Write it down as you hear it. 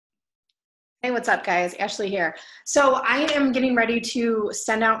Hey, what's up, guys? Ashley here. So I am getting ready to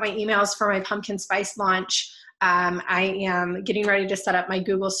send out my emails for my pumpkin spice launch. I am getting ready to set up my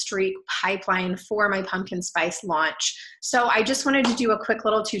Google Streak pipeline for my pumpkin spice launch. So I just wanted to do a quick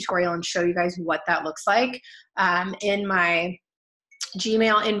little tutorial and show you guys what that looks like in my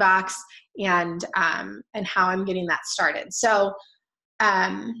Gmail inbox and how I'm getting that started. So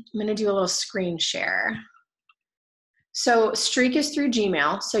I'm going to do a little screen share. So Streak is through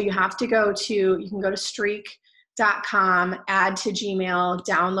Gmail. So you have to you can go to streak.com, add to Gmail,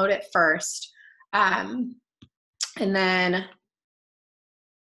 download it first. And then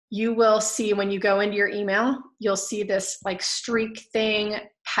you will see when you go into your email, you'll see this like Streak thing,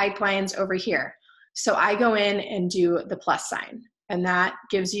 pipelines over here. So I go in and do the plus sign, and that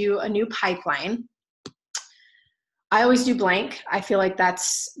gives you a new pipeline. I always do blank. I feel like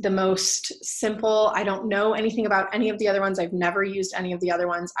that's the most simple. I don't know anything about any of the other ones. I've never used any of the other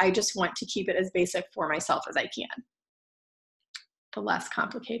ones. I just want to keep it as basic for myself as I can. The less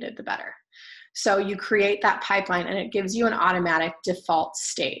complicated, the better. So you create that pipeline and it gives you an automatic default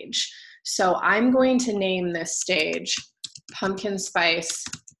stage. So I'm going to name this stage Pumpkin Spice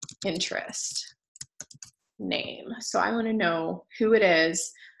Interest Name. So I want to know who it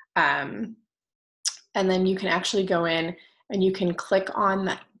is. And then you can actually go in and you can click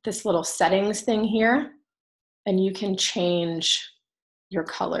on this little settings thing here, and you can change your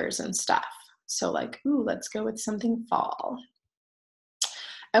colors and stuff. So like, ooh, let's go with something fall.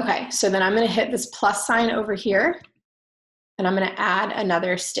 Okay, so then I'm gonna hit this plus sign over here, and I'm gonna add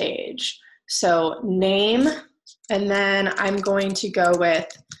another stage. So name, and then I'm going to go with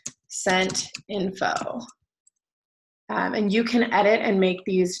sent info. And you can edit and make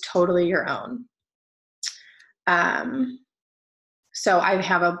these totally your own. So I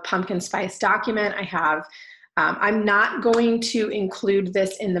have a pumpkin spice document. I'm not going to include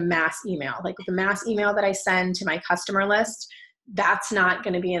this in the mass email. Like the mass email that I send to my customer list, that's not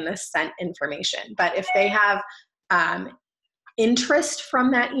going to be in the sent information. But if they have interest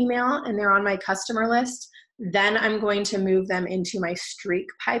from that email and they're on my customer list, then I'm going to move them into my Streak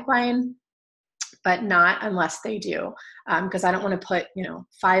pipeline, but not unless they do, because I don't want to put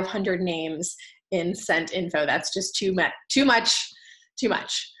 500 names in sent info. That's just too much.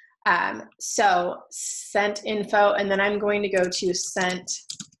 So sent info, and then I'm going to go to sent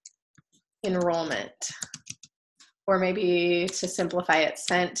enrollment, or maybe to simplify it,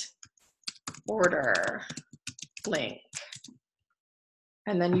 sent order link.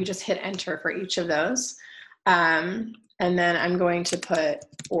 And then you just hit enter for each of those. And then I'm going to put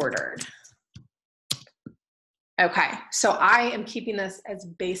ordered. Okay, so I am keeping this as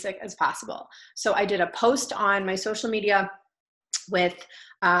basic as possible. So I did a post on my social media with,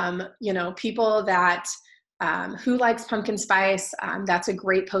 people that, who likes pumpkin spice. That's a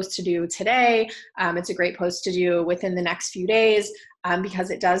great post to do today. It's a great post to do within the next few days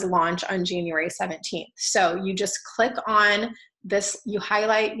because it does launch on January 17th. So you just click on this, you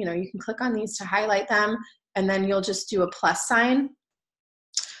highlight, you can click on these to highlight them, and then you'll just do a plus sign.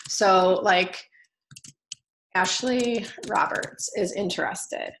 So like, Ashley Roberts is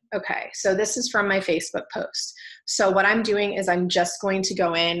interested. Okay, so this is from my Facebook post. So what I'm doing is I'm just going to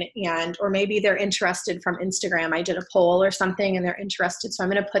go in or maybe they're interested from Instagram. I did a poll or something and they're interested. So I'm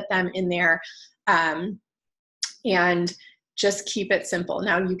going to put them in there and just keep it simple.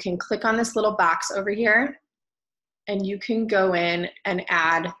 Now you can click on this little box over here and you can go in and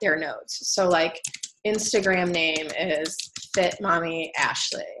add their notes. So like Instagram name is Fit Mommy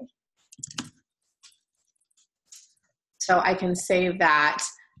Ashley. So I can save that.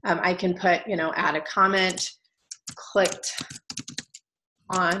 I can put, add a comment, clicked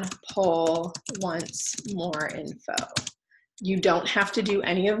on poll, wants more info. You don't have to do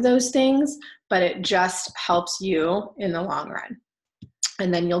any of those things, but it just helps you in the long run.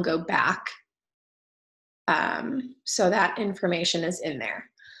 And then you'll go back. So that information is in there.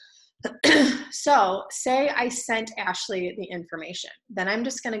 So say I sent Ashley the information. Then I'm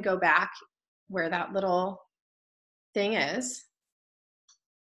just going to go back where that little thing is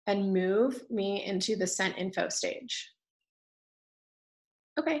and move me into the sent info stage.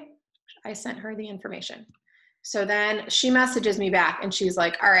 Okay, I sent her the information. So then she messages me back and she's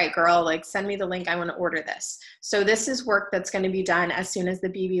like, all right, girl, like send me the link. I want to order this. So this is work that's going to be done as soon as the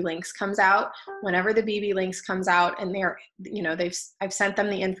BB Links comes out. Whenever the BB Links comes out and I've sent them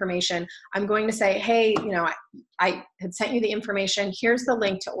the information, I'm going to say, hey, I had sent you the information. Here's the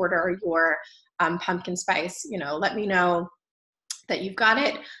link to order your pumpkin spice. Let me know that you've got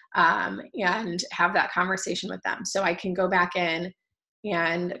it and have that conversation with them. So I can go back in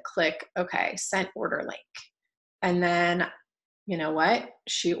and click, okay, sent order link. And then, you know what?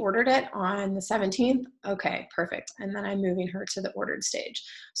 She ordered it on the 17th. Okay, perfect. And then I'm moving her to the ordered stage.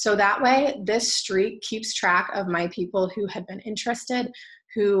 So that way, this streak keeps track of my people who had been interested,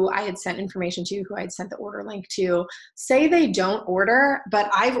 who I had sent information to, who I'd sent the order link to. Say they don't order, but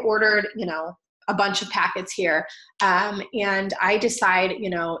I've ordered, you know, a bunch of packets here. And I decide,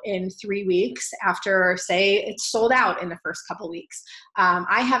 you know, in 3 weeks after, say it's sold out in the first couple weeks,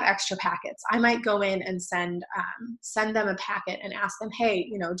 I have extra packets. I might go in and send them a packet and ask them, hey,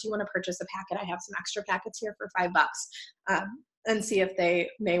 you know, do you want to purchase a packet? I have some extra packets here for $5, and see if they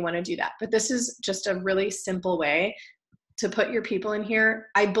may want to do that. But this is just a really simple way to put your people in here.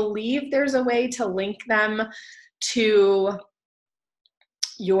 I believe there's a way to link them to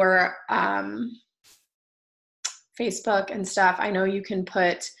your Facebook and stuff. I know you can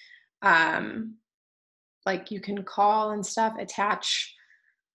put, like you can call and stuff, attach.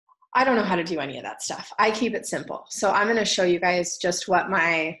 I don't know how to do any of that stuff. I keep it simple. So I'm going to show you guys just what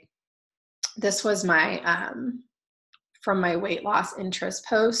this was my, from my weight loss interest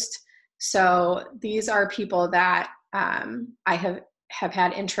post. So these are people that I have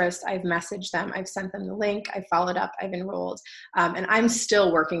had interest. I've messaged them. I've sent them the link. I followed up. I've enrolled. And I'm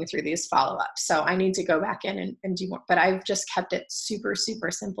still working through these follow-ups. So I need to go back in and do more. But I've just kept it super,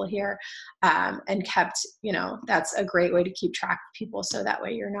 super simple here, and kept, you know, that's a great way to keep track of people. So that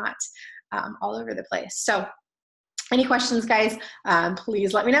way you're not all over the place. So any questions, guys,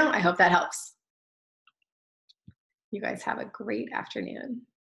 please let me know. I hope that helps. You guys have a great afternoon.